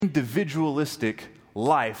individualistic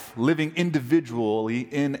life, living individually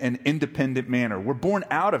in an independent manner. We're born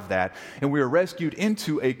out of that, and we are rescued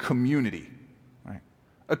into a community, right?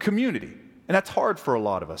 A community. And that's hard for a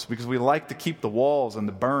lot of us because we like to keep the walls and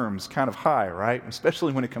the berms kind of high, right?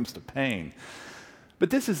 Especially when it comes to pain. But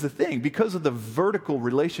this is the thing. Because of the vertical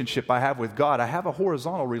relationship I have with God, I have a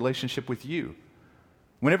horizontal relationship with you.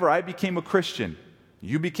 Whenever I became a Christian,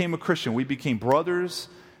 you became a Christian, we became brothers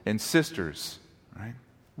and sisters, right?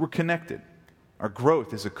 We're connected. Our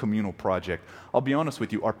growth is a communal project. I'll be honest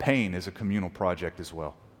with you, our pain is a communal project as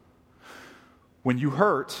well. When you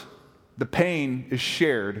hurt, the pain is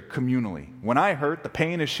shared communally. When I hurt, the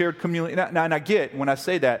pain is shared communally. And I get, when I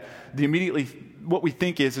say that, what we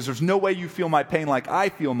think is there's no way you feel my pain like I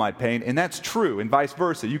feel my pain, and that's true, and vice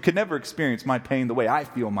versa. You can never experience my pain the way I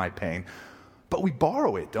feel my pain. But we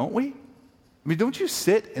borrow it, don't we? I mean, don't you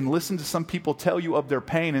sit and listen to some people tell you of their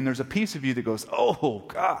pain, and there's a piece of you that goes, oh,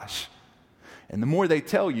 gosh. And the more they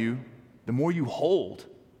tell you, the more you hold,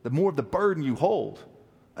 the more of the burden you hold.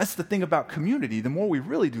 That's the thing about community. The more we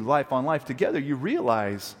really do life on life together, you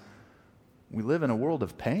realize we live in a world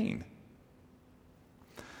of pain.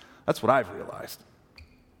 That's what I've realized.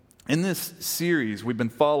 In this series, we've been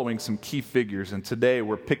following some key figures, and today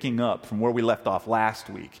we're picking up from where we left off last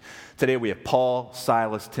week. Today we have Paul,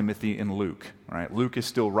 Silas, Timothy, and Luke. Right? Luke is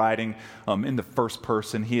still writing in the first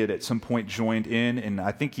person. He had at some point joined in, and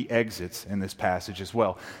I think he exits in this passage as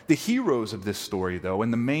well. The heroes of this story, though,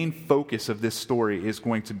 and the main focus of this story is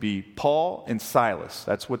going to be Paul and Silas.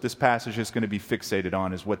 That's what this passage is going to be fixated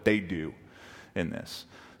on, is what they do in this.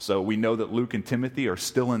 So we know that Luke and Timothy are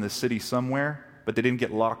still in the city somewhere, but they didn't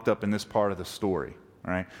get locked up in this part of the story,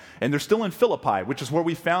 right? And they're still in Philippi, which is where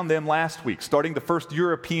we found them last week, starting the first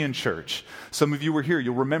European church. Some of you were here,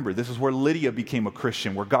 you'll remember, this is where Lydia became a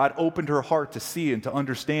Christian, where God opened her heart to see and to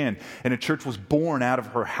understand, and a church was born out of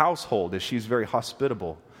her household as she's very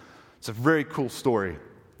hospitable. It's a very cool story.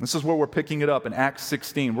 This is where we're picking it up in Acts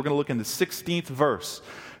 16. We're going to look in the 16th verse,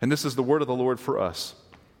 and this is the word of the Lord for us.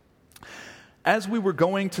 As we were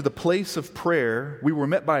going to the place of prayer, we were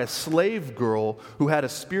met by a slave girl who had a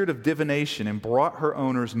spirit of divination and brought her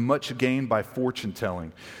owners much gain by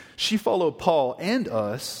fortune-telling. She followed Paul and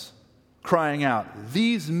us, crying out,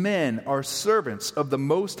 "These men are servants of the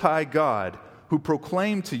Most High God, who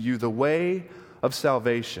proclaim to you the way of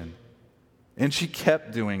salvation." And she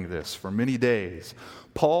kept doing this for many days.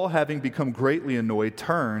 Paul, having become greatly annoyed,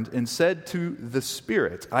 turned and said to the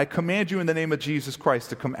Spirit, "I command you in the name of Jesus Christ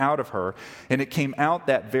to come out of her." And it came out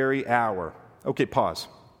that very hour. Okay, pause.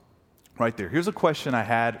 Right there. Here's a question I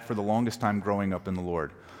had for the longest time growing up in the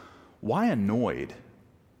Lord. Why annoyed?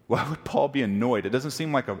 Why would Paul be annoyed? It doesn't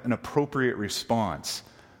seem like an appropriate response.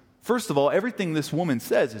 First of all, everything this woman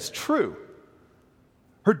says is true.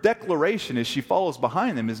 Her declaration as she follows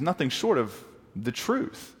behind them is nothing short of the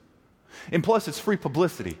truth. And plus, it's free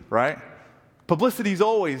publicity, right? Publicity is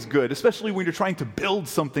always good, especially when you're trying to build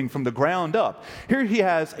something from the ground up. Here he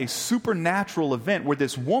has a supernatural event where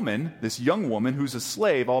this woman, this young woman who's a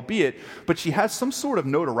slave, albeit, but she has some sort of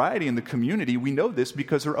notoriety in the community. We know this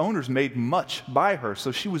because her owners made much by her.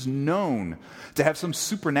 So she was known to have some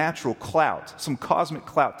supernatural clout, some cosmic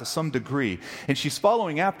clout to some degree. And she's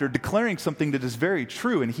following after, declaring something that is very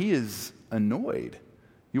true, and he is annoyed.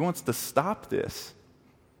 He wants to stop this.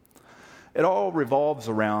 It all revolves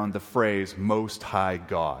around the phrase, Most High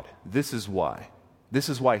God. This is why. This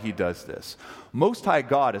is why he does this. Most High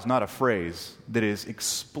God is not a phrase that is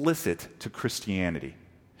explicit to Christianity.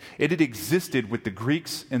 It had existed with the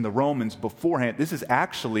Greeks and the Romans beforehand. This is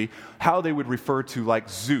actually how they would refer to like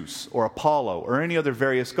Zeus or Apollo or any other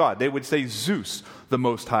various god. They would say Zeus, the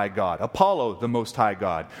Most High God, Apollo, the Most High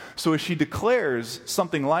God. So as she declares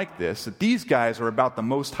something like this, that these guys are about the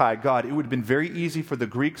Most High God, it would have been very easy for the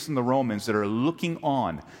Greeks and the Romans that are looking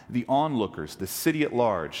on, the onlookers, the city at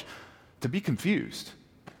large, to be confused.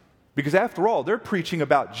 Because after all, they're preaching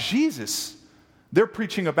about Jesus. They're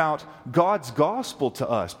preaching about God's gospel to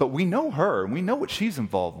us, but we know her, and we know what she's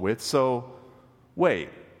involved with, so wait,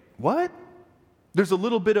 what? There's a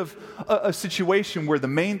little bit of a situation where the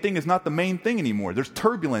main thing is not the main thing anymore. There's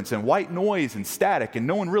turbulence and white noise and static, and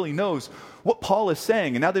no one really knows what Paul is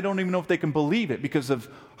saying, and now they don't even know if they can believe it because of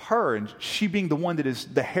her, and she being the one that is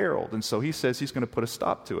the herald, and so he says he's going to put a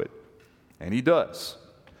stop to it, and he does.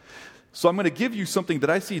 So I'm going to give you something that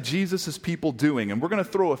I see Jesus' people doing, and we're going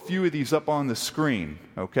to throw a few of these up on the screen,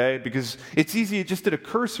 okay? Because it's easy just at a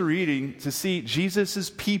cursory reading to see Jesus'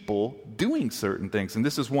 people doing certain things, and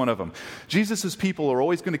this is one of them. Jesus' people are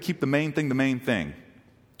always going to keep the main thing the main thing.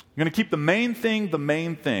 You're going to keep the main thing the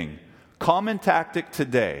main thing. Common tactic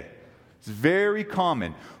today. It's very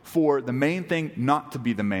common for the main thing not to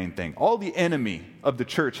be the main thing. All the enemy of the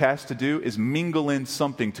church has to do is mingle in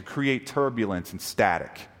something to create turbulence and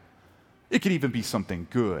static. It could even be something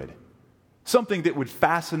good. Something that would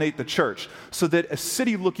fascinate the church so that a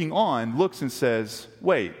city looking on looks and says,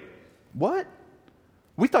 wait, what?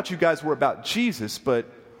 We thought you guys were about Jesus, but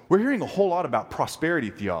we're hearing a whole lot about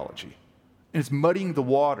prosperity theology. And it's muddying the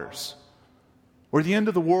waters. Or the end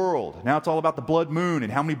of the world. Now it's all about the blood moon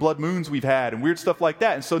and how many blood moons we've had and weird stuff like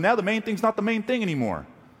that. And so now the main thing's not the main thing anymore.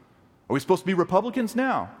 Are we supposed to be Republicans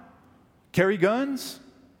now? Carry guns?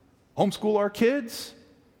 Homeschool our kids?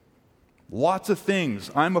 Lots of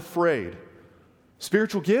things, I'm afraid.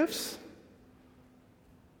 Spiritual gifts?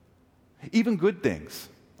 Even good things.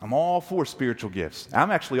 I'm all for spiritual gifts.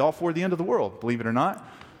 I'm actually all for the end of the world, believe it or not,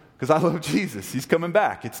 because I love Jesus. He's coming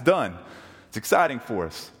back. It's done. It's exciting for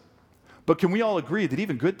us. But can we all agree that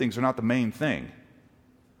even good things are not the main thing?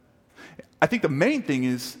 I think the main thing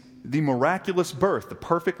is the miraculous birth, the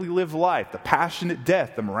perfectly lived life, the passionate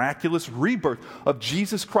death, the miraculous rebirth of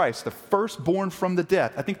Jesus Christ, the firstborn from the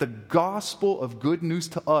death. I think the gospel of good news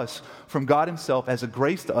to us from God himself as a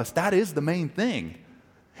grace to us, that is the main thing.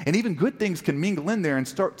 And even good things can mingle in there and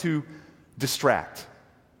start to distract.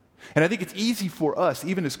 And I think it's easy for us,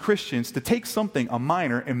 even as Christians, to take something, a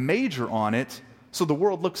minor, and major on it, so the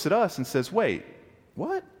world looks at us and says, wait,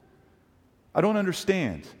 what? I don't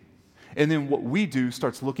understand. And then what we do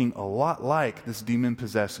starts looking a lot like this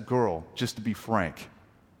demon-possessed girl, just to be frank.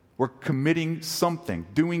 We're committing something,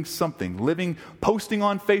 doing something, living, posting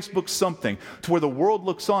on Facebook something, to where the world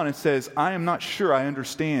looks on and says, I am not sure I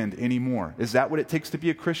understand anymore. Is that what it takes to be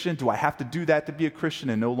a Christian? Do I have to do that to be a Christian?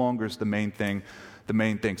 And no longer is the main thing the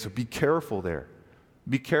main thing. So be careful there.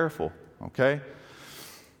 Be careful, okay?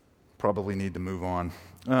 Probably need to move on.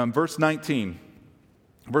 Verse 19,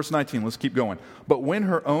 let's keep going. But when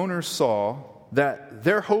her owners saw that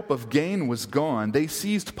their hope of gain was gone, they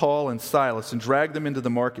seized Paul and Silas and dragged them into the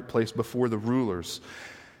marketplace before the rulers.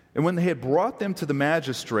 And when they had brought them to the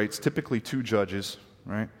magistrates, typically 2 judges,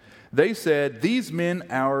 right? They said, these men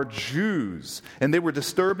are Jews, and they were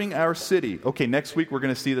disturbing our city. Okay, next week we're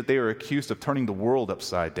going to see that they are accused of turning the world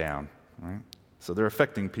upside down, right? So they're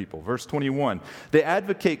affecting people. Verse 21, they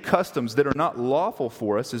advocate customs that are not lawful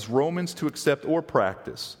for us as Romans to accept or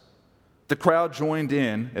practice. The crowd joined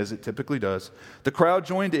in, as it typically does. The crowd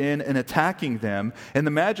joined in attacking them, and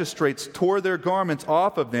the magistrates tore their garments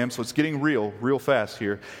off of them, so it's getting real fast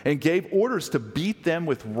here, and gave orders to beat them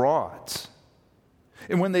with rods.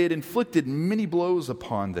 And when they had inflicted many blows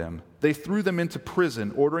upon them, they threw them into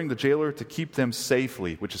prison, ordering the jailer to keep them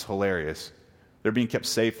safely, which is hilarious. They're being kept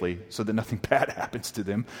safely so that nothing bad happens to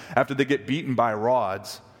them after they get beaten by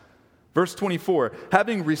rods. Verse 24,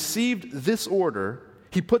 having received this order,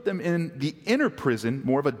 he put them in the inner prison,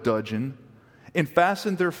 more of a dungeon, and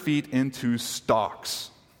fastened their feet into stocks.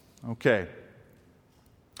 Okay.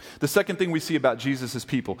 The second thing we see about Jesus'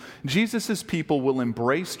 people, Jesus' people will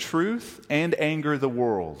embrace truth and anger the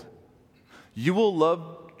world. You will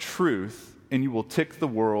love truth and you will tick the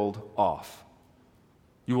world off.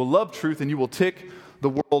 You will love truth and you will tick the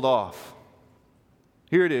world off.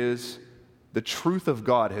 Here it is. The truth of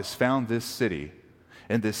God has found this city,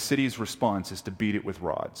 and this city's response is to beat it with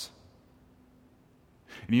rods.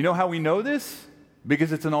 And you know how we know this?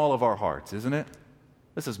 Because it's in all of our hearts, isn't it?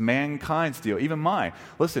 This is mankind's deal, even mine.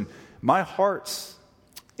 Listen, my heart's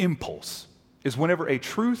impulse is whenever a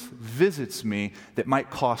truth visits me that might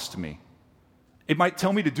cost me. It might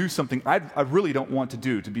tell me to do something I really don't want to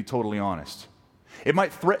do, to be totally honest. It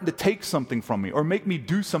might threaten to take something from me or make me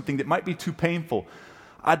do something that might be too painful.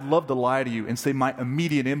 I'd love to lie to you and say my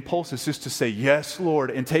immediate impulse is just to say, yes,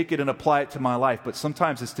 Lord, and take it and apply it to my life. But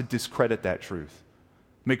sometimes it's to discredit that truth,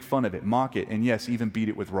 make fun of it, mock it, and yes, even beat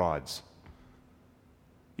it with rods.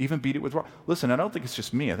 Even beat it with rods. Listen, I don't think it's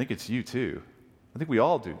just me. I think it's you too. I think we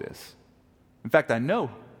all do this. In fact, I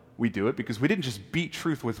know we do it because we didn't just beat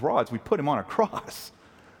truth with rods. We put him on a cross.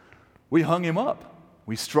 We hung him up.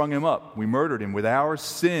 We strung him up. We murdered him with our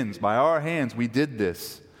sins. By our hands, we did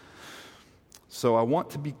this. So I want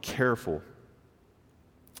to be careful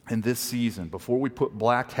in this season before we put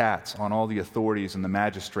black hats on all the authorities and the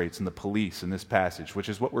magistrates and the police in this passage, which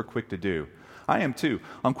is what we're quick to do. I am too.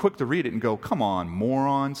 I'm quick to read it and go, come on,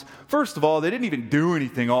 morons. First of all, they didn't even do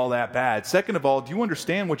anything all that bad. Second of all, do you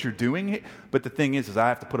understand what you're doing? But the thing is I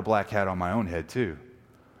have to put a black hat on my own head too.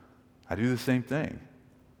 I do the same thing.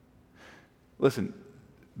 Listen,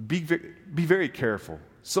 be very careful.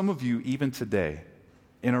 Some of you, even today,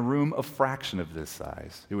 in a room a fraction of this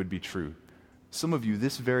size, it would be true. Some of you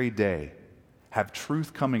this very day have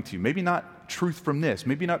truth coming to you. Maybe not truth from this,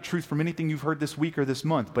 maybe not truth from anything you've heard this week or this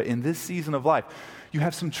month, but in this season of life, you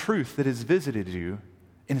have some truth that has visited you,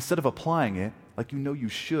 and instead of applying it like you know you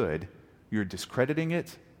should, you're discrediting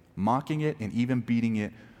it, mocking it, and even beating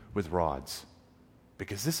it with rods.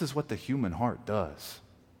 Because this is what the human heart does.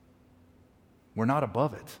 We're not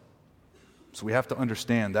above it. So we have to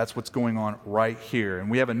understand that's what's going on right here. And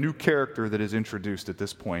we have a new character that is introduced at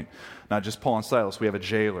this point. Not just Paul and Silas, we have a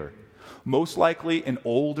jailer. Most likely an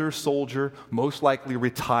older soldier, most likely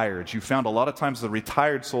retired. You found a lot of times the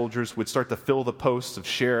retired soldiers would start to fill the posts of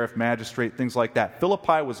sheriff, magistrate, things like that.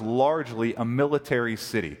 Philippi was largely a military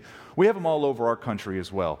city. We have them all over our country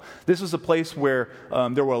as well. This was a place where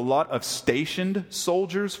there were a lot of stationed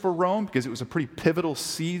soldiers for Rome because it was a pretty pivotal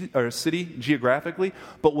city geographically.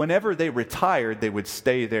 But whenever they retired, they would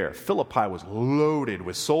stay there. Philippi was loaded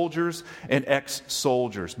with soldiers and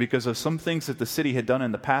ex-soldiers because of some things that the city had done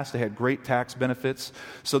in the past. They had great tax benefits.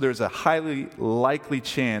 So there's a highly likely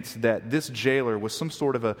chance that this jailer was some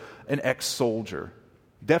sort of an ex-soldier.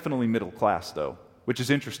 Definitely middle class, though, which is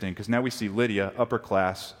interesting because now we see Lydia, upper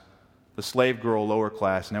class, the slave girl, lower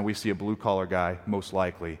class. Now we see a blue-collar guy, most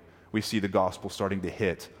likely. We see the gospel starting to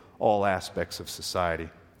hit all aspects of society.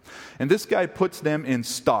 And this guy puts them in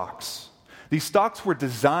stocks. These stocks were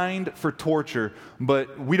designed for torture,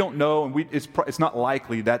 but we don't know, and it's not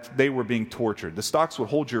likely that they were being tortured. The stocks would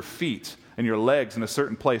hold your feet and your legs in a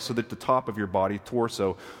certain place so that the top of your body,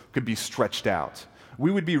 torso, could be stretched out. We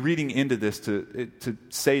would be reading into this to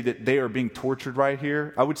say that they are being tortured right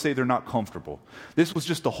here. I would say they're not comfortable. This was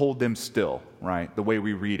just to hold them still, right, the way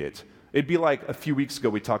we read it. It'd be like a few weeks ago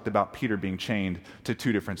we talked about Peter being chained to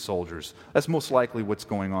two different soldiers. That's most likely what's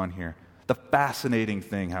going on here. The fascinating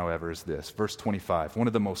thing, however, is this, verse 25, one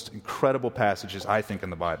of the most incredible passages, I think, in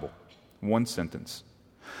the Bible. One sentence.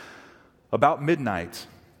 About midnight,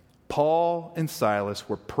 Paul and Silas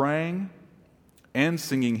were praying and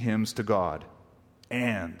singing hymns to God,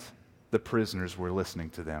 and the prisoners were listening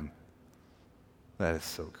to them. That is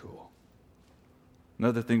so cool.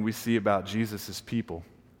 Another thing we see about Jesus' people,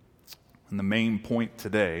 and the main point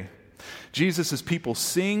today, Jesus' people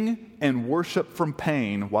sing and worship from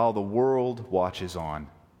pain while the world watches on.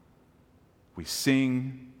 We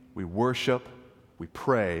sing, we worship, we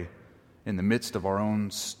pray in the midst of our own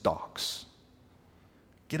stocks.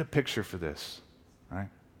 Get a picture for this, right?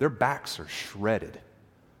 Their backs are shredded.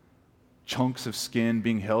 Chunks of skin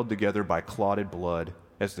being held together by clotted blood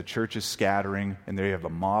as the church is scattering and they have a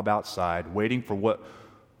mob outside waiting for what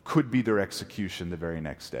could be their execution the very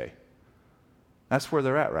next day. That's where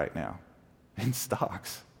they're at right now, in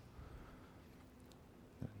stocks.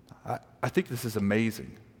 I think this is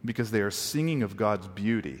amazing because they are singing of God's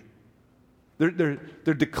beauty. They're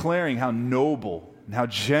declaring how noble and how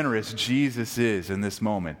generous Jesus is in this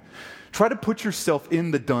moment. Try to put yourself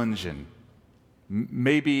in the dungeon.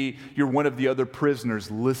 Maybe you're one of the other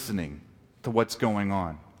prisoners listening to what's going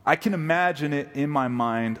on. I can imagine it in my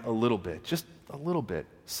mind a little bit, just a little bit.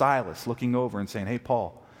 Silas looking over and saying, "Hey,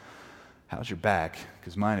 Paul, how's your back?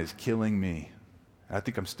 Because mine is killing me. I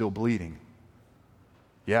think I'm still bleeding."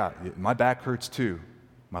 "Yeah, my back hurts too.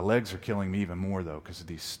 My legs are killing me even more, though, because of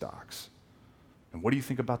these stocks." "And what do you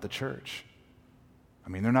think about the church? I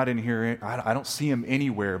mean, they're not in here. I don't see them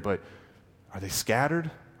anywhere, but are they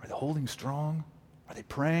scattered? Are they holding strong? Are they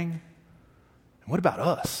praying? And what about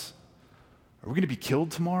us? Are we going to be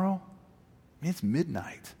killed tomorrow? I mean, it's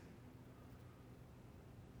midnight."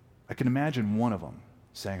 I can imagine one of them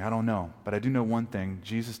saying, "I don't know, but I do know one thing.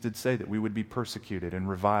 Jesus did say that we would be persecuted and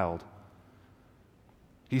reviled.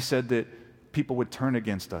 He said that people would turn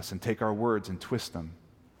against us and take our words and twist them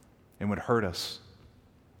and would hurt us."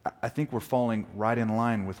 I think we're falling right in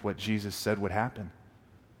line with what Jesus said would happen.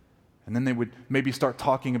 And then they would maybe start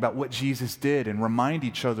talking about what Jesus did and remind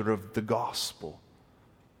each other of the gospel.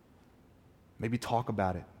 Maybe talk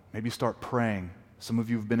about it. Maybe start praying. Some of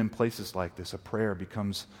you have been in places like this. A prayer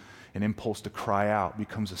becomes an impulse to cry out,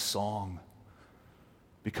 becomes a song,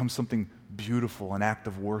 becomes something beautiful, an act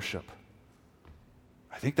of worship.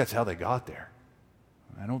 I think that's how they got there.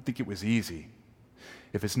 I don't think it was easy.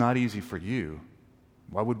 If it's not easy for you,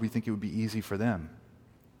 why would we think it would be easy for them?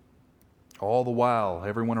 All the while,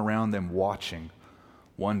 everyone around them watching,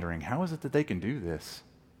 wondering, how is it that they can do this?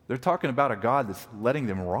 They're talking about a God that's letting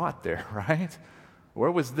them rot there, right?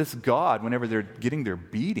 Where was this God whenever they're getting their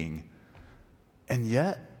beating? And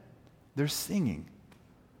yet, they're singing.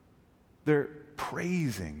 They're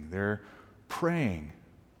praising. They're praying.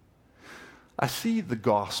 I see the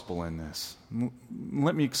gospel in this.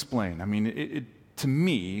 Let me explain. I mean, to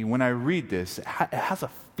me, when I read this, it has a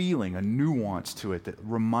feeling, a nuance to it that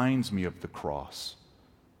reminds me of the cross.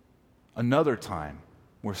 Another time,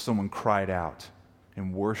 where someone cried out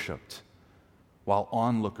and worshiped while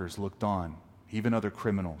onlookers looked on, even other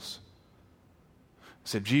criminals.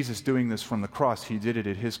 Said Jesus doing this from the cross, he did it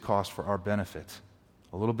at his cost for our benefit.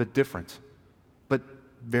 A little bit different, but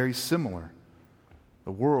very similar.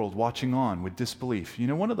 The world watching on with disbelief. You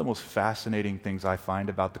know, one of the most fascinating things I find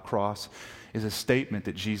about the cross is a statement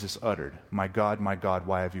that Jesus uttered. My God,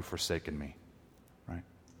 why have you forsaken me? Right?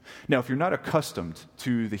 Now, if you're not accustomed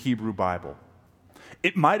to the Hebrew Bible,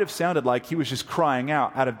 it might have sounded like he was just crying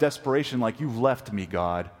out of desperation, like, you've left me,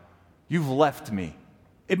 God. You've left me.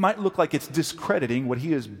 It might look like it's discrediting what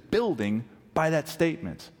he is building by that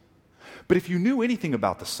statement. But if you knew anything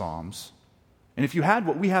about the Psalms, and if you had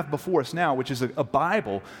what we have before us now, which is a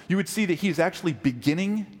Bible, you would see that he is actually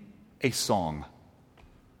beginning a song.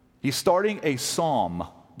 He's starting a psalm,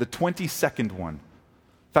 the 22nd one.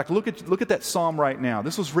 In fact, look at that psalm right now.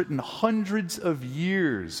 This was written hundreds of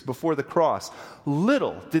years before the cross.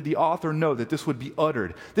 Little did the author know that this would be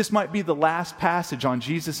uttered. This might be the last passage on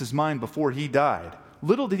Jesus' mind before he died.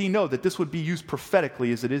 Little did he know that this would be used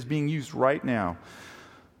prophetically as it is being used right now.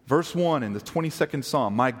 Verse 1 in the 22nd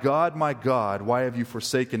Psalm, my God, why have you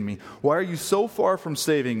forsaken me? Why are you so far from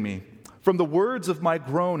saving me? From the words of my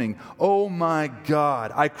groaning, oh my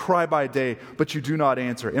God, I cry by day, but you do not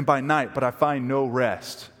answer, and by night, but I find no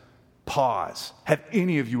rest. Pause. Have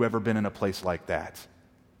any of you ever been in a place like that?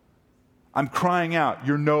 I'm crying out,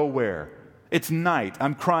 you're nowhere. It's night,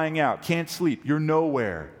 I'm crying out, can't sleep, you're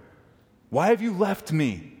nowhere. Why have you left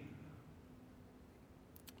me?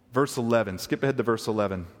 Verse 11, skip ahead to verse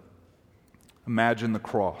 11. Imagine the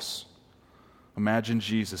cross. Imagine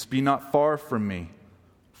Jesus. Be not far from me,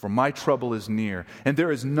 for my trouble is near, and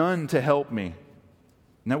there is none to help me.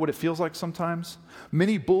 Isn't that what it feels like sometimes?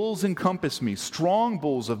 Many bulls encompass me. Strong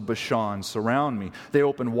bulls of Bashan surround me. They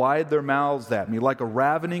open wide their mouths at me like a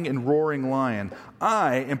ravening and roaring lion.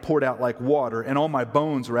 I am poured out like water, and all my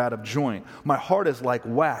bones are out of joint. My heart is like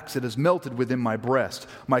wax. It is melted within my breast.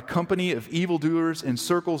 My company of evildoers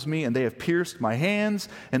encircles me, and they have pierced my hands,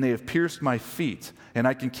 and they have pierced my feet. And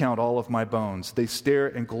I can count all of my bones. They stare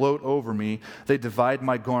and gloat over me. They divide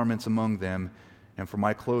my garments among them. And for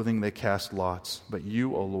my clothing they cast lots. But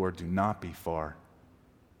you, O Lord, do not be far.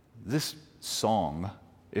 This song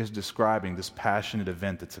is describing this passionate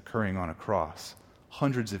event that's occurring on a cross,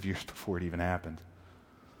 hundreds of years before it even happened.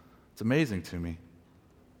 It's amazing to me.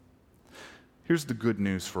 Here's the good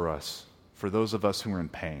news for us, for those of us who are in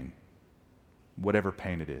pain, whatever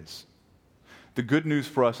pain it is. The good news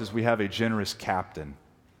for us is we have a generous captain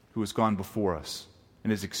who has gone before us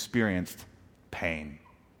and has experienced pain.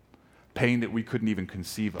 Pain that we couldn't even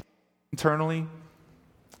conceive of, internally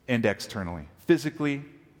and externally, physically,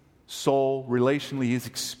 soul, relationally. He's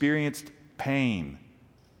experienced pain.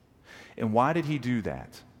 And why did he do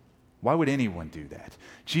that? Why would anyone do that?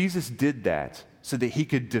 Jesus did that so that he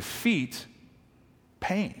could defeat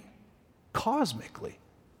pain cosmically.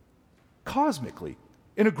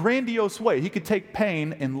 In a grandiose way. He could take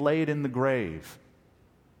pain and lay it in the grave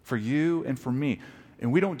for you and for me.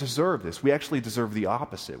 And we don't deserve this. We actually deserve the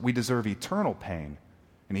opposite. We deserve eternal pain.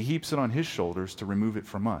 And he heaps it on his shoulders to remove it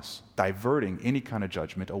from us, diverting any kind of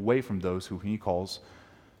judgment away from those who he calls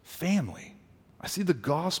family. I see the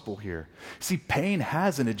gospel here. See, pain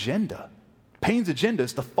has an agenda. Pain's agenda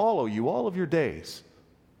is to follow you all of your days,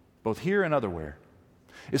 both here and otherwhere.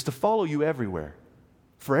 Is to follow you everywhere.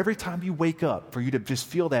 For every time you wake up, for you to just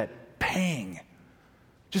feel that pang,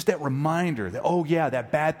 just that reminder that, oh yeah,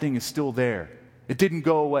 that bad thing is still there. It didn't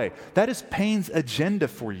go away. That is pain's agenda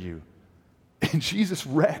for you. And Jesus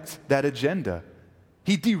wrecked that agenda.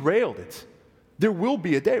 He derailed it. There will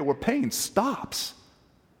be a day where pain stops.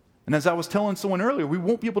 And as I was telling someone earlier, we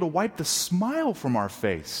won't be able to wipe the smile from our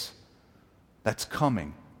face. That's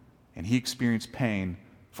coming. And he experienced pain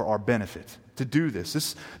for our benefit to do this.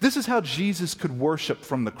 This is how Jesus could worship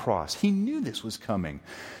from the cross. He knew this was coming.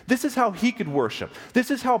 This is how he could worship.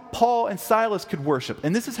 This is how Paul and Silas could worship.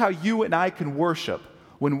 And this is how you and I can worship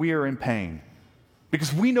when we are in pain.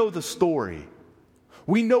 Because we know the story.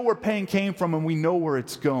 We know where pain came from and we know where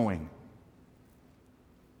it's going.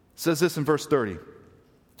 It says this in verse 30.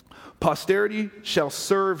 Posterity shall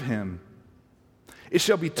serve him. It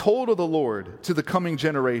shall be told of the Lord to the coming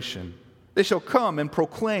generation. They shall come and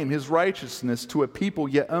proclaim his righteousness to a people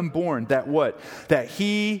yet unborn. That what? That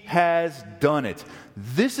he has done it.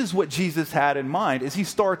 This is what Jesus had in mind as he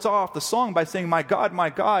starts off the song by saying, my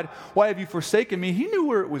God, why have you forsaken me? He knew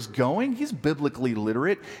where it was going. He's biblically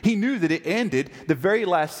literate. He knew that it ended, the very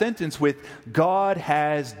last sentence, with God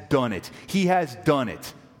has done it. He has done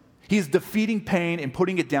it. He is defeating pain and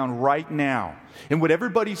putting it down right now. And what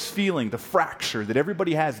everybody's feeling, the fracture that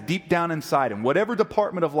everybody has deep down inside, in whatever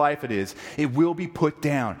department of life it is, it will be put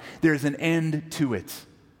down. There's an end to it,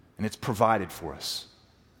 and it's provided for us,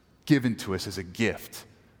 given to us as a gift.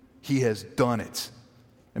 He has done it.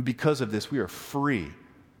 And because of this, we are free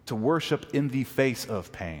to worship in the face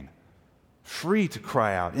of pain, free to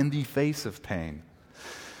cry out in the face of pain.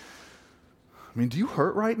 I mean, do you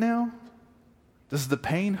hurt right now? Does the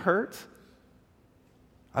pain hurt?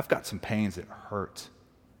 I've got some pains that hurt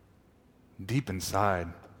deep inside.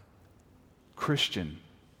 Christian,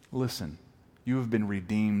 listen, you have been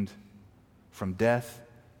redeemed from death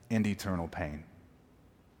and eternal pain.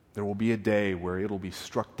 There will be a day where it'll be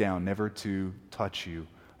struck down, never to touch you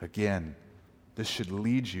again. This should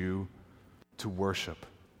lead you to worship.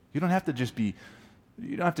 You don't have to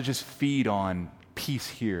just feed on peace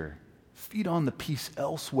here. Feed on the peace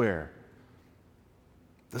elsewhere.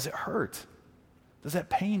 Does it hurt? Does that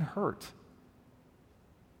pain hurt?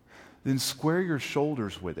 Then square your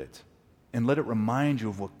shoulders with it and let it remind you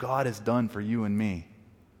of what God has done for you and me.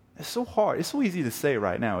 It's so hard. It's so easy to say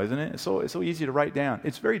right now, isn't it? It's so easy to write down.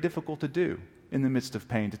 It's very difficult to do in the midst of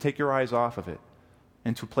pain, to take your eyes off of it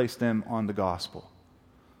and to place them on the gospel.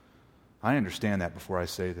 I understand that before I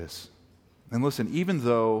say this. And listen, even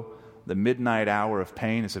though the midnight hour of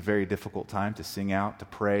pain is a very difficult time to sing out, to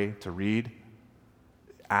pray, to read,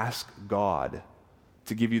 ask God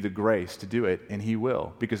to give you the grace to do it, and He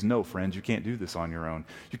will. Because no, friends, you can't do this on your own.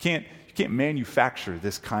 You can't manufacture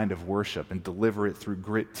this kind of worship and deliver it through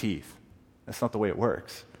grit teeth. That's not the way it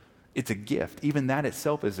works. It's a gift. Even that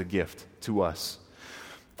itself is a gift to us.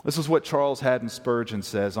 This is what Charles Haddon Spurgeon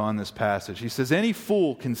says on this passage. He says, "Any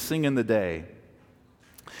fool can sing in the day.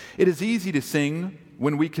 It is easy to sing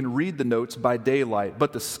when we can read the notes by daylight,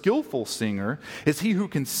 but the skillful singer is he who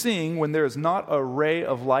can sing when there is not a ray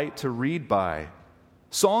of light to read by.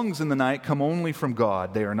 Songs in the night come only from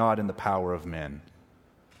God. They are not in the power of men."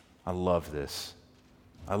 I love this.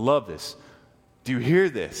 I love this. Do you hear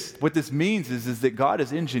this? What this means is that God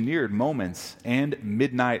has engineered moments and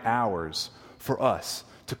midnight hours for us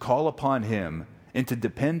to call upon Him and to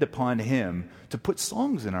depend upon Him to put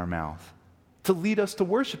songs in our mouth, to lead us to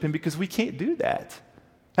worship Him, because we can't do that.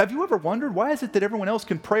 Have you ever wondered, why is it that everyone else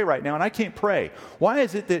can pray right now and I can't pray? Why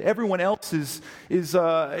is it that everyone else is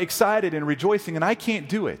excited and rejoicing and I can't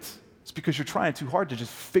do it? It's because you're trying too hard to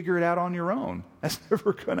just figure it out on your own. That's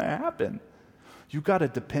never going to happen. You've got to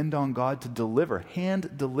depend on God to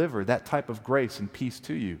hand deliver that type of grace and peace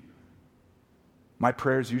to you. My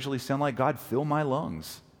prayers usually sound like, "God, fill my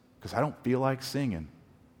lungs because I don't feel like singing.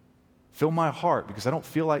 Fill my heart because I don't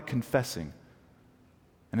feel like confessing."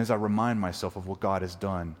 And as I remind myself of what God has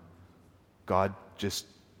done, God just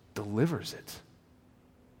delivers it.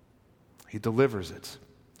 He delivers it.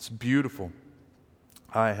 It's beautiful.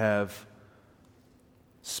 I have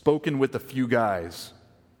spoken with a few guys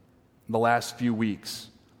the last few weeks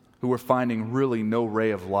who are finding really no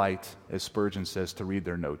ray of light, as Spurgeon says, to read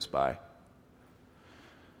their notes by.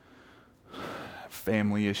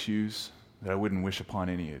 Family issues that I wouldn't wish upon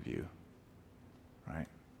any of you, right?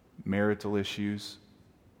 Marital issues,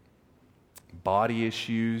 body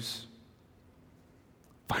issues,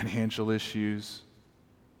 financial issues.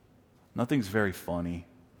 Nothing's very funny.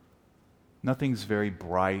 Nothing's very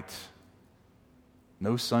bright.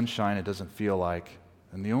 No sunshine, it doesn't feel like.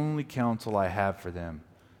 And the only counsel I have for them,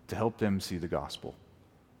 to help them see the gospel.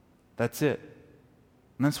 That's it.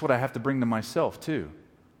 And that's what I have to bring to myself too.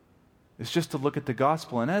 It's just to look at the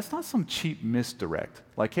gospel, and it's not some cheap misdirect.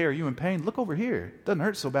 Like, "Hey, are you in pain? Look over here. It doesn't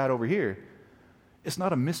hurt so bad over here." It's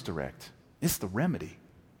not a misdirect. It's the remedy.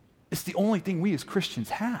 It's the only thing we as Christians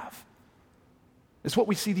have. It's what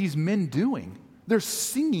we see these men doing. They're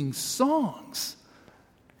singing songs.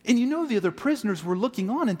 And you know the other prisoners were looking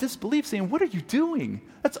on in disbelief, saying, "What are you doing?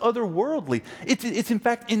 That's otherworldly. It's in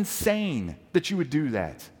fact insane that you would do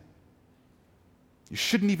that. You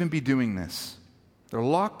shouldn't even be doing this." They're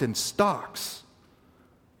locked in stocks,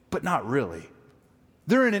 but not really.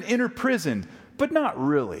 They're in an inner prison, but not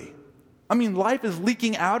really. I mean, life is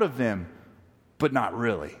leaking out of them, but not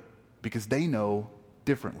really, because they know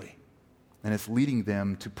differently, and it's leading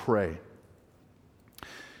them to pray.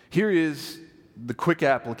 Here is the quick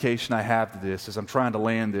application I have to this as I'm trying to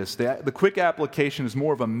land this. The quick application is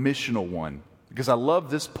more of a missional one, because I love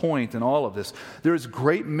this point in all of this. There is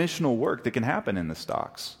great missional work that can happen in the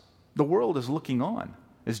stocks. The world is looking on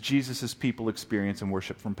as Jesus' people experience and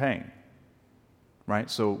worship from pain. Right?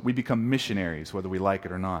 So we become missionaries, whether we like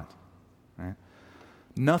it or not. Right?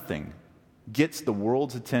 Nothing gets the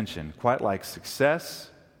world's attention quite like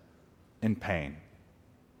success and pain.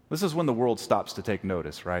 This is when the world stops to take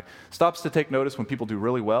notice, right? Stops to take notice when people do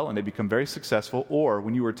really well and they become very successful, or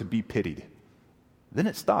when you are to be pitied. Then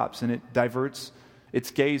it stops and it diverts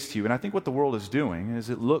its gaze to you. And I think what the world is doing is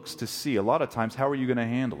it looks to see a lot of times, how are you going to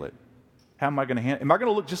handle it? How am I going to handle it? Am I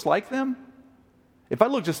going to look just like them? If I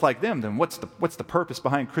look just like them, then what's the purpose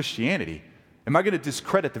behind Christianity? Am I going to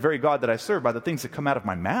discredit the very God that I serve by the things that come out of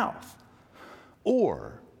my mouth?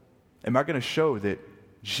 Or am I going to show that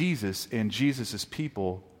Jesus and Jesus'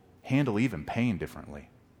 people handle even pain differently?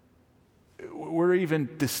 We're even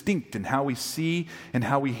distinct in how we see and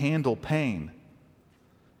how we handle pain.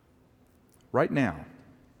 Right now,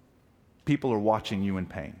 people are watching you in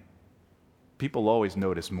pain. People always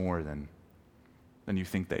notice more than you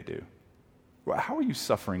think they do. How are you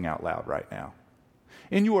suffering out loud right now?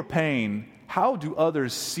 In your pain, how do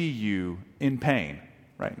others see you in pain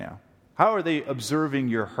right now? How are they observing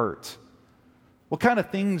your hurt? What kind of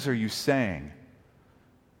things are you saying?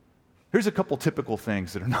 Here's a couple typical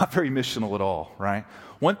things that are not very missional at all, right?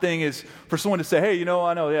 One thing is for someone to say, hey,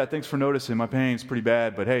 I know, yeah, thanks for noticing. My pain's pretty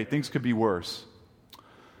bad, but hey, things could be worse.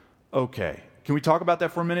 Okay. Can we talk about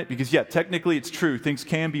that for a minute? Because, yeah, technically it's true. Things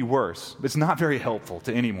can be worse. But it's not very helpful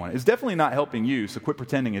to anyone. It's definitely not helping you, so quit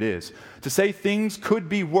pretending it is. To say things could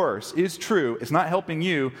be worse is true. It's not helping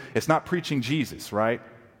you. It's not preaching Jesus, right?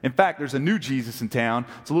 In fact, there's a new Jesus in town.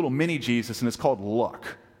 It's a little mini Jesus, and it's called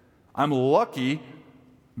luck. I'm lucky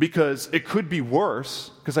because it could be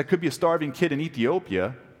worse, because I could be a starving kid in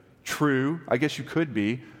Ethiopia. True, I guess you could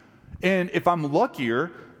be. And if I'm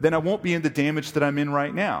luckier, then I won't be in the damage that I'm in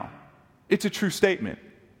right now. It's a true statement.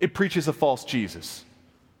 It preaches a false Jesus.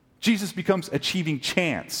 Jesus becomes achieving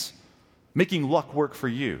chance, making luck work for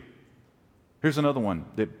you. Here's another one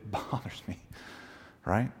that bothers me,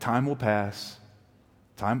 right? Time will pass.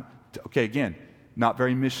 Okay, again, not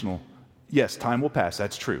very missional. Yes, time will pass.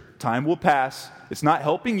 That's true. Time will pass. It's not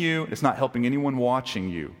helping you. It's not helping anyone watching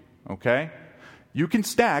you, okay? You can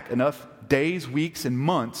stack enough days, weeks, and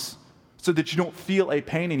months so that you don't feel a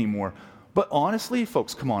pain anymore. But honestly,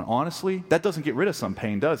 folks, come on, honestly, that doesn't get rid of some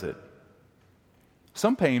pain, does it?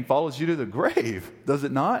 Some pain follows you to the grave, does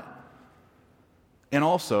it not? And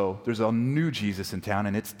also, there's a new Jesus in town,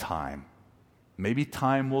 and it's time. Maybe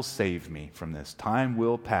time will save me from this. Time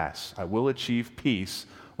will pass. I will achieve peace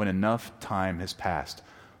when enough time has passed.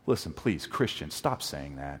 Listen, please, Christians, stop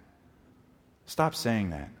saying that. Stop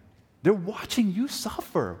saying that. They're watching you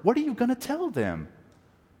suffer. What are you going to tell them?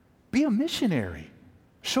 Be a missionary.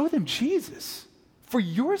 Show them Jesus for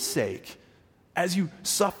your sake as you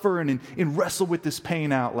suffer and wrestle with this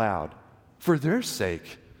pain out loud. For their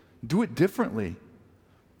sake, do it differently.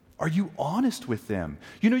 Are you honest with them?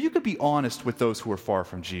 You could be honest with those who are far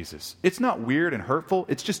from Jesus. It's not weird and hurtful.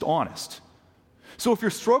 It's just honest. So if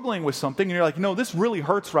you're struggling with something and you're like, no, this really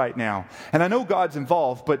hurts right now, and I know God's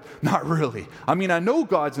involved, but not really. I know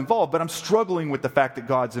God's involved, but I'm struggling with the fact that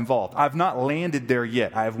God's involved. I've not landed there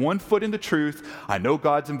yet. I have one foot in the truth. I know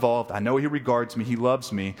God's involved. I know He regards me. He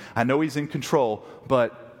loves me. I know He's in control,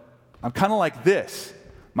 but I'm kind of like this.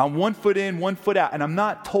 I'm 1 foot in, 1 foot out, and I'm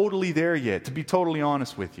not totally there yet, to be totally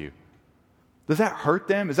honest with you. Does that hurt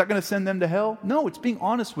them? Is that going to send them to hell? No, it's being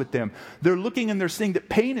honest with them. They're looking and they're seeing that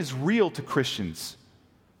pain is real to Christians.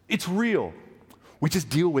 It's real. We just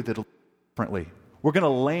deal with it differently. We're going to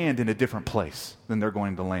land in a different place than they're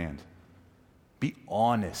going to land. Be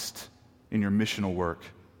honest in your missional work.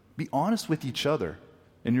 Be honest with each other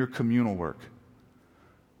in your communal work.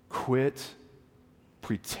 Quit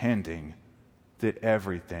pretending that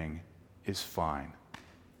everything is fine.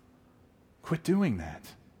 Quit doing that.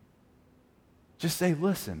 Just say,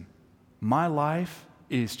 listen, my life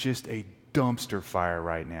is just a dumpster fire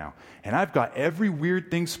right now. And I've got every weird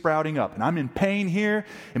thing sprouting up. And I'm in pain here.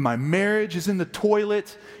 And my marriage is in the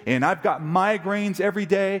toilet. And I've got migraines every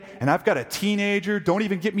day. And I've got a teenager. Don't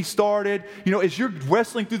even get me started. As you're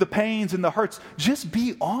wrestling through the pains and the hurts, just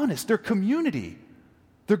be honest. They're community.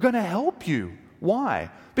 They're going to help you. Why?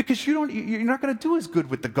 Because you're not going to do as good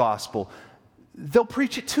with the gospel. They'll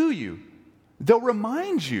preach it to you. They'll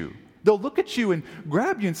remind you. They'll look at you and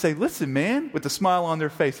grab you and say, listen, man, with a smile on their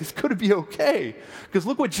face, it's going to be okay. Because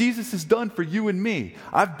look what Jesus has done for you and me.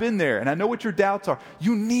 I've been there, and I know what your doubts are.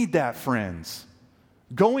 You need that, friends.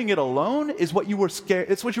 Going it alone is what you were scared.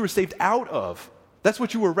 It's what you were saved out of. That's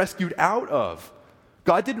what you were rescued out of.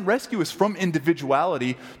 God didn't rescue us from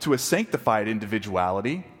individuality to a sanctified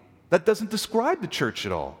individuality. That doesn't describe the church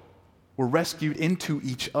at all. We're rescued into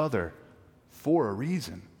each other for a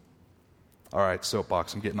reason. All right,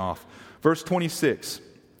 soapbox, I'm getting off. Verse 26,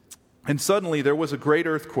 and suddenly there was a great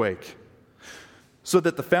earthquake. so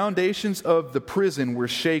that the foundations of the prison were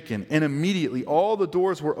shaken, and immediately all the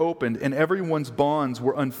doors were opened, and everyone's bonds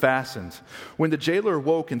were unfastened. When the jailer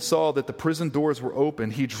awoke and saw that the prison doors were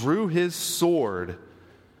open, he drew his sword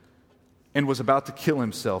and was about to kill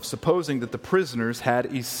himself, supposing that the prisoners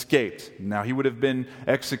had escaped. Now he would have been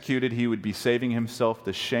executed. He would be saving himself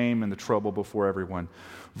the shame and the trouble before everyone.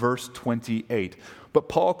 Verse 28. But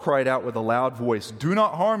Paul cried out with a loud voice, "Do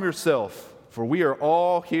not harm yourself, for we are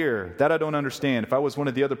all here." That I don't understand. If I was one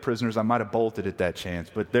of the other prisoners, I might have bolted at that chance,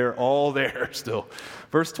 but they're all there still.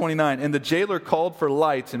 Verse 29, and the jailer called for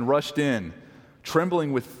lights and rushed in.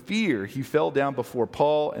 Trembling with fear, he fell down before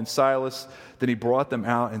Paul and Silas. Then he brought them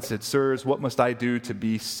out and said, "Sirs, what must I do to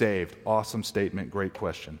be saved?" Awesome statement, great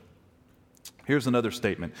question. Here's another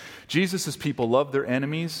statement. Jesus' people love their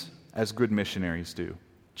enemies as good missionaries do.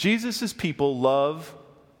 Jesus' people love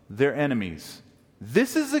their enemies.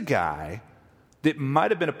 This is a guy that might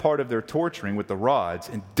have been a part of their torturing with the rods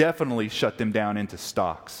and definitely shut them down into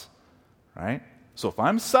stocks, right? So if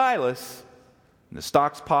I'm Silas and the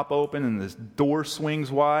stocks pop open and the door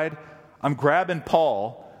swings wide, I'm grabbing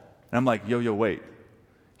Paul and I'm like, yo, wait.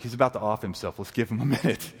 He's about to off himself. Let's give him a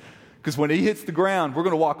minute. Because when he hits the ground, we're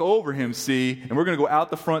going to walk over him, see, and we're going to go out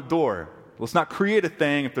the front door. Let's not create a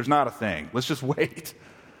thing if there's not a thing. Let's just wait.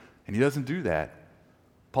 And he doesn't do that.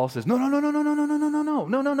 Paul says, no.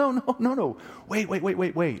 Wait.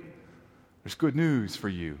 There's good news for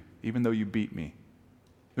you, even though you beat me.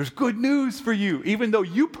 There's good news for you, even though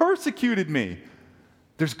you persecuted me.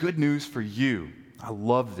 There's good news for you. I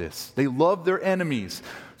love this. They love their enemies.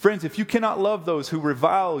 Friends, if you cannot love those who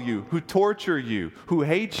revile you, who torture you, who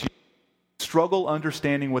hate you, struggle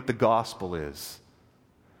understanding what the gospel is.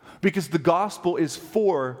 Because the gospel is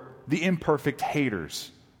for the imperfect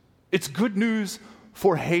haters. It's good news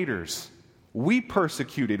for haters. We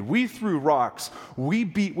persecuted, we threw rocks, we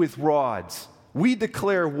beat with rods, we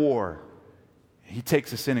declare war. He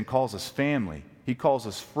takes us in and calls us family. He calls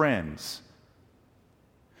us friends.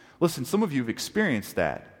 Listen, some of you have experienced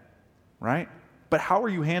that, right? But how are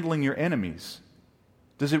you handling your enemies?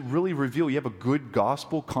 Does it really reveal you have a good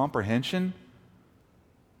gospel comprehension?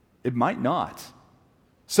 It might not.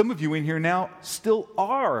 Some of you in here now still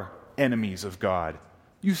are enemies of God.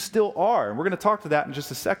 You still are. And we're going to talk to that in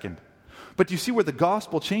just a second. But you see where the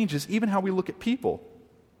gospel changes even how we look at people.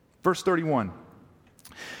 Verse 31.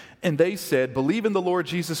 And they said, "Believe in the Lord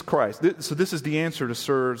Jesus Christ." So this is the answer to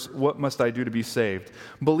sirs, what must I do to be saved?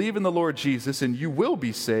 "Believe in the Lord Jesus, and you will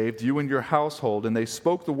be saved, you and your household." And they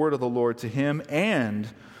spoke the word of the Lord to him and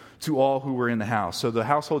to all who were in the house. So the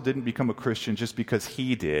household didn't become a Christian just because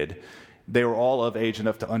he did. They were all of age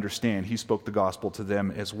enough to understand. He spoke the gospel to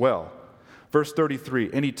them as well. Verse 33,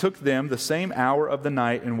 and he took them the same hour of the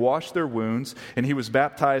night and washed their wounds, and he was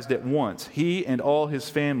baptized at once, he and all his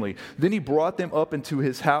family. Then he brought them up into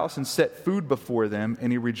his house and set food before them,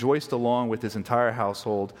 and he rejoiced along with his entire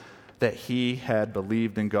household that he had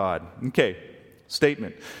believed in God. Okay,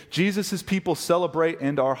 statement. Jesus' people celebrate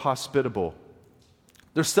and are hospitable.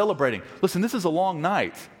 They're celebrating. Listen, this is a long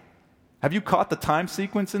night. Have you caught the time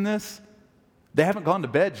sequence in this? They haven't gone to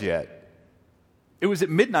bed yet. It was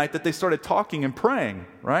at midnight that they started talking and praying,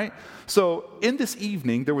 right? So in this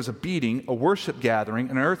evening, there was a beating, a worship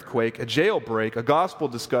gathering, an earthquake, a jailbreak, a gospel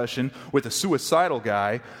discussion with a suicidal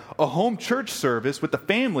guy, a home church service with the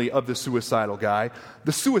family of the suicidal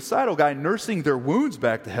guy nursing their wounds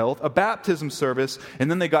back to health, a baptism service,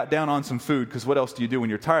 and then they got down on some food, because what else do you do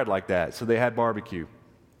when you're tired like that? So they had barbecue.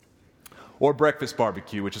 Or breakfast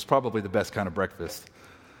barbecue, which is probably the best kind of breakfast.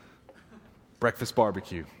 Breakfast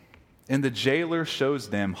barbecue. And the jailer shows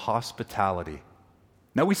them hospitality.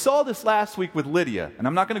 Now, we saw this last week with Lydia, and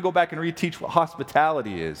I'm not going to go back and reteach what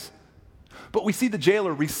hospitality is. But we see the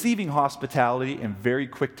jailer receiving hospitality and very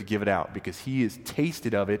quick to give it out because he has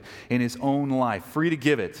tasted of it in his own life, free to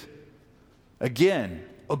give it. Again,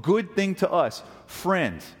 a good thing to us.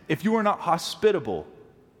 Friends, if you are not hospitable,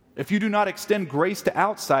 if you do not extend grace to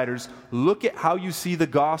outsiders, look at how you see the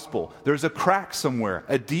gospel. There's a crack somewhere,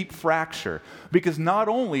 a deep fracture. Because not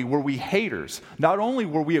only were we haters, not only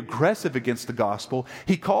were we aggressive against the gospel,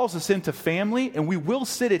 he calls us into family, and we will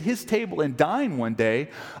sit at his table and dine one day,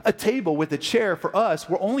 a table with a chair for us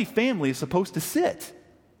where only family is supposed to sit.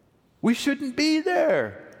 We shouldn't be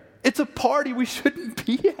there. It's a party we shouldn't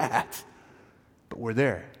be at. But we're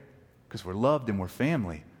there because we're loved and we're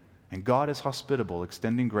family. And God is hospitable,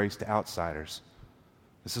 extending grace to outsiders.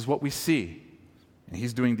 This is what we see. And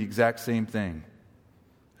he's doing the exact same thing.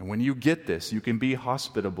 And when you get this, you can be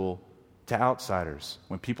hospitable to outsiders.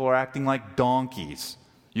 When people are acting like donkeys,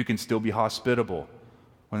 you can still be hospitable.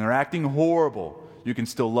 When they're acting horrible, you can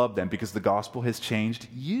still love them because the gospel has changed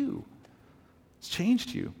you. It's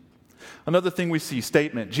changed you. Another thing we see,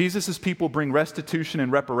 statement, Jesus' people bring restitution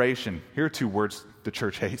and reparation. Here are two words the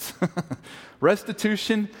church hates.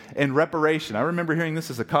 Restitution and reparation. I remember hearing this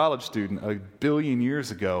as a college student 1 billion years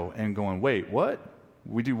ago and going, wait, what?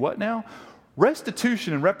 We do what now?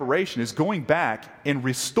 Restitution and reparation is going back and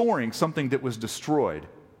restoring something that was destroyed.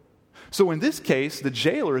 So in this case, the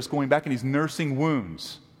jailer is going back and he's nursing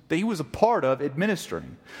wounds that he was a part of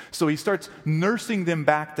administering. So he starts nursing them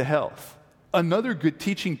back to health. Another good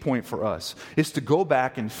teaching point for us is to go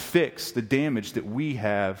back and fix the damage that we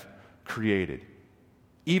have created,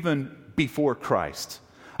 even before Christ.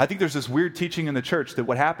 I think there's this weird teaching in the church that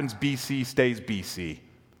what happens BC stays BC,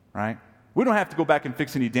 right? We don't have to go back and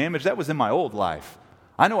fix any damage. That was in my old life.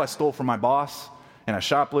 I know I stole from my boss, and I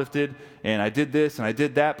shoplifted, and I did this, and I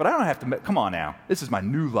did that, but I don't have to, come on now. This is my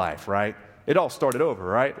new life, right? It all started over,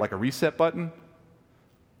 right? Like a reset button?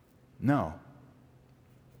 No.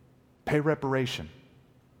 Pay reparation.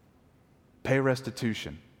 Pay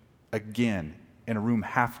restitution. Again, in a room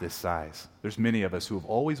half this size. There's many of us who have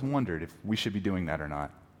always wondered if we should be doing that or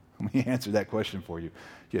not. Let me answer that question for you.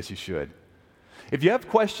 Yes, you should. If you have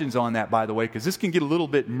questions on that, by the way, because this can get a little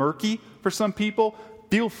bit murky for some people,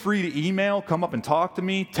 feel free to email, come up and talk to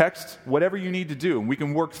me, text, whatever you need to do, and we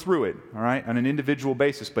can work through it, all right, on an individual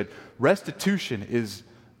basis. But restitution is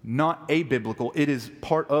not abiblical. It is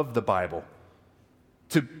part of the Bible.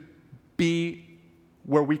 To be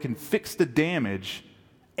where we can fix the damage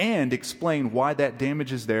and explain why that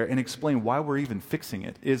damage is there and explain why we're even fixing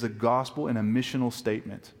it is a gospel and a missional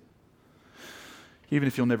statement, even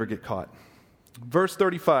if you'll never get caught. Verse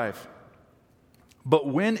 35, but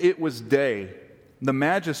when it was day, the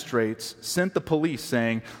magistrates sent the police,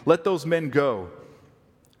 saying, let those men go.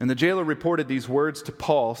 And the jailer reported these words to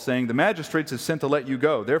Paul, saying, the magistrates have sent to let you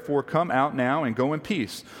go. Therefore, come out now and go in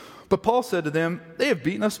peace. But Paul said to them, they have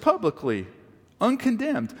beaten us publicly,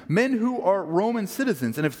 uncondemned, men who are Roman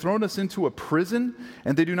citizens, and have thrown us into a prison,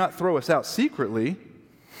 and they do not throw us out secretly.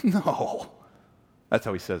 No. That's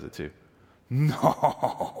how he says it too.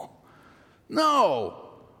 No.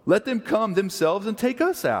 Let them come themselves and take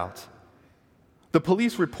us out. The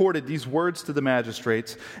police reported these words to the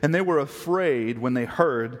magistrates, and they were afraid when they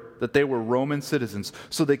heard that they were Roman citizens.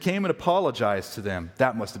 So they came and apologized to them.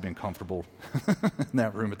 That must have been comfortable in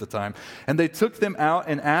that room at the time. And they took them out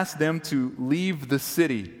and asked them to leave the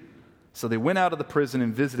city. So they went out of the prison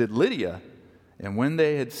and visited Lydia. And when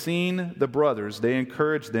they had seen the brothers, they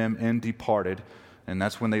encouraged them and departed. And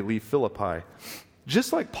that's when they leave Philippi.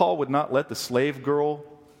 Just like Paul would not let the slave girl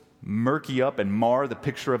murky up and mar the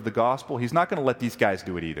picture of the gospel, he's not going to let these guys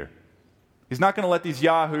do it either. He's not going to let these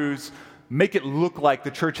yahoos make it look like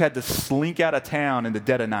the church had to slink out of town in the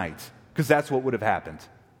dead of night, because that's what would have happened.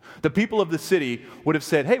 The people of the city would have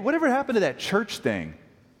said, hey, whatever happened to that church thing?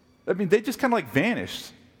 I mean, they just kind of like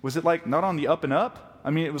vanished. Was it like not on the up and up?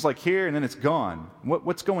 I mean, it was like here and then it's gone.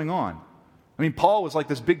 What's going on? I mean, Paul was like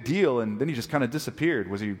this big deal and then he just kind of disappeared.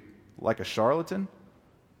 Was he like a charlatan?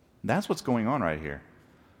 That's what's going on right here.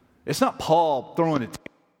 It's not Paul throwing it,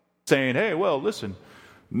 saying, hey, well, listen,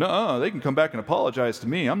 no, they can come back and apologize to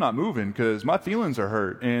me. I'm not moving because my feelings are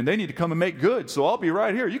hurt and they need to come and make good, so I'll be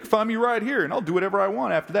right here. You can find me right here and I'll do whatever I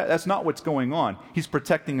want after that. That's not what's going on. He's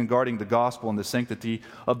protecting and guarding the gospel and the sanctity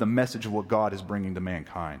of the message of what God is bringing to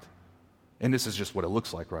mankind. And this is just what it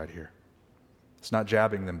looks like right here. It's not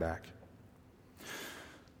jabbing them back.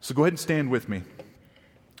 So go ahead and stand with me.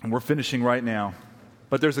 And we're finishing right now.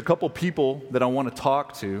 But there's a couple people that I want to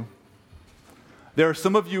talk to. There are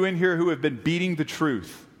some of you in here who have been beating the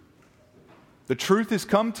truth. The truth has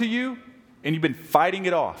come to you, and you've been fighting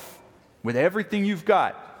it off with everything you've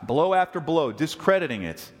got, blow after blow, discrediting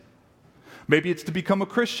it. Maybe it's to become a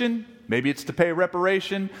Christian. Maybe it's to pay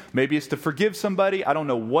reparation. Maybe it's to forgive somebody. I don't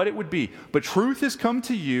know what it would be. But truth has come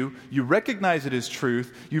to you. You recognize it as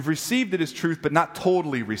truth. You've received it as truth, but not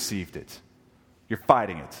totally received it. You're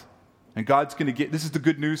fighting it. And God's going to get, this is the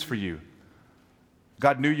good news for you.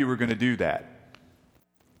 God knew you were going to do that.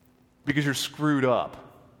 Because you're screwed up.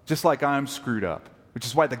 Just like I'm screwed up. Which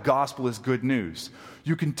is why the gospel is good news.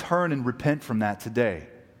 You can turn and repent from that today.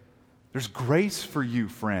 There's grace for you,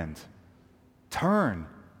 friend. Turn.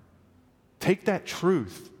 Take that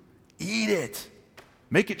truth. Eat it.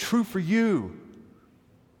 Make it true for you.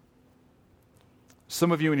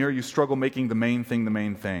 Some of you in here, you struggle making the main thing the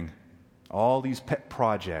main thing. All these pet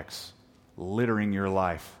projects littering your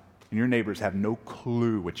life. And your neighbors have no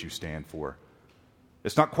clue what you stand for.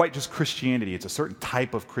 It's not quite just Christianity. It's a certain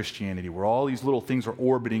type of Christianity where all these little things are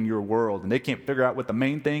orbiting your world and they can't figure out what the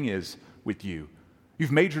main thing is with you.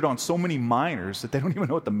 You've majored on so many minors that they don't even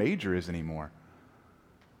know what the major is anymore.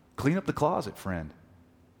 Clean up the closet, friend.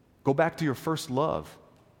 Go back to your first love.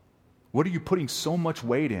 What are you putting so much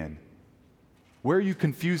weight in? Where are you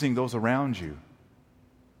confusing those around you?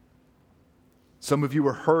 Some of you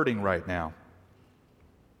are hurting right now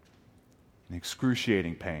in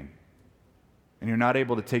excruciating pain, and you're not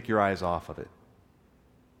able to take your eyes off of it.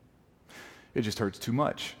 It just hurts too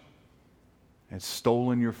much. It's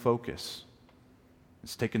stolen your focus.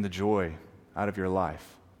 It's taken the joy out of your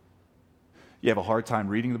life. You have a hard time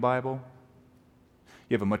reading the Bible.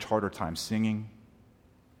 You have a much harder time singing.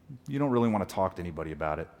 You don't really want to talk to anybody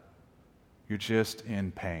about it. You're just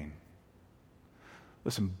in pain.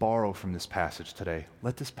 Listen, borrow from this passage today.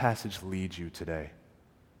 Let this passage lead you today.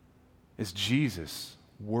 As Jesus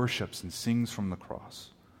worships and sings from the cross,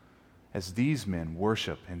 as these men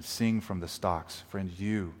worship and sing from the stocks, friend,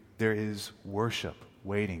 there is worship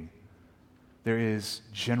waiting. There is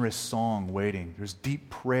generous song waiting. There's deep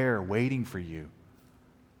prayer waiting for you.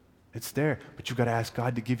 It's there, but you've got to ask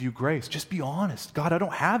God to give you grace. Just be honest. God, I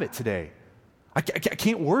don't have it today. I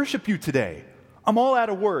can't worship you today. I'm all out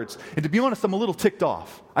of words. And to be honest, I'm a little ticked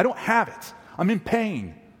off. I don't have it. I'm in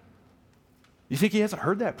pain. You think he hasn't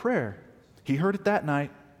heard that prayer? He heard it that night.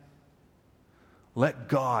 Let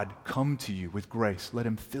God come to you with grace. Let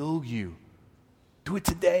him fill you. Do it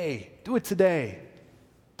today. Do it today.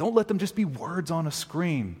 Don't let them just be words on a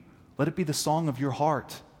screen. Let it be the song of your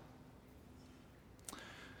heart.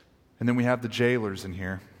 And then we have the jailers in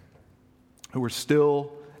here who are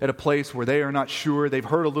still at a place where they are not sure. They've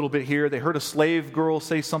heard a little bit here. They heard a slave girl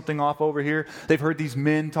say something off over here. They've heard these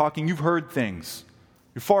men talking. You've heard things.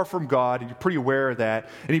 You're far from God, and you're pretty aware of that.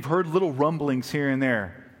 And you've heard little rumblings here and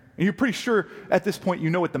there. And you're pretty sure at this point you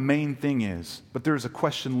know what the main thing is. But there's a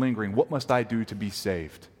question lingering. What must I do to be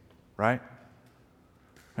saved? Right?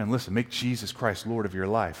 And listen, make Jesus Christ Lord of your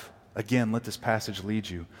life. Again, let this passage lead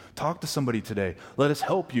you. Talk to somebody today. Let us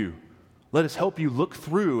help you. Let us help you look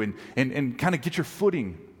through and kind of get your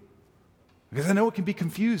footing. Because I know it can be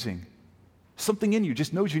confusing. Something in you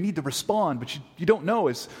just knows you need to respond, but you don't know.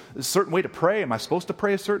 Is a certain way to pray? Am I supposed to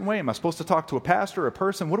pray a certain way? Am I supposed to talk to a pastor or a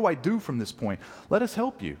person? What do I do from this point? Let us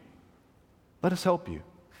help you. Let us help you.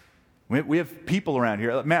 We have people around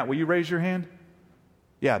here. Matt, will you raise your hand?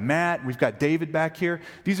 Yeah, Matt. We've got David back here.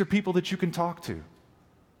 These are people that you can talk to.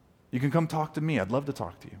 You can come talk to me. I'd love to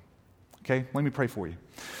talk to you. Okay? Let me pray for you.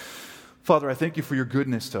 Father, I thank you for your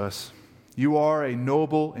goodness to us. You are a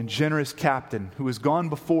noble and generous captain who has gone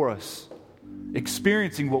before us,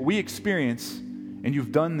 experiencing what we experience, and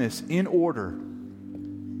you've done this in order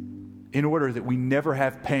that we never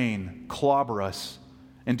have pain clobber us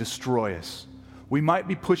and destroy us. We might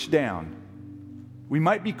be pushed down. We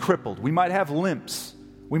might be crippled. We might have limps.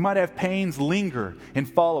 We might have pains linger and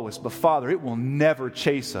follow us, but Father, it will never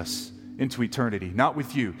chase us into eternity. Not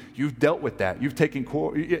with you. You've dealt with that. You've taken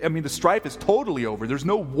the strife is totally over. There's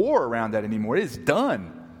no war around that anymore. It is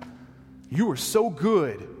done. You are so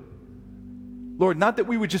good. Lord, not that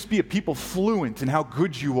we would just be a people fluent in how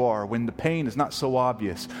good you are when the pain is not so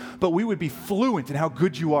obvious, but we would be fluent in how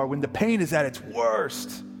good you are when the pain is at its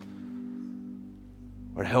worst.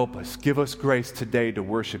 Lord, help us. Give us grace today to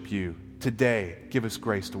worship you. Today, give us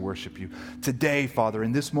grace to worship you. Today, Father,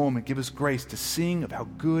 in this moment, give us grace to sing of how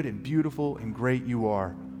good and beautiful and great you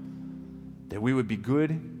are. That we would be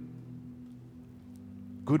good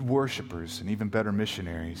worshipers and even better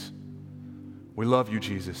missionaries. We love you,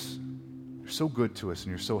 Jesus. You're so good to us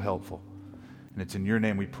and you're so helpful. And it's in your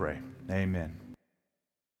name we pray. Amen.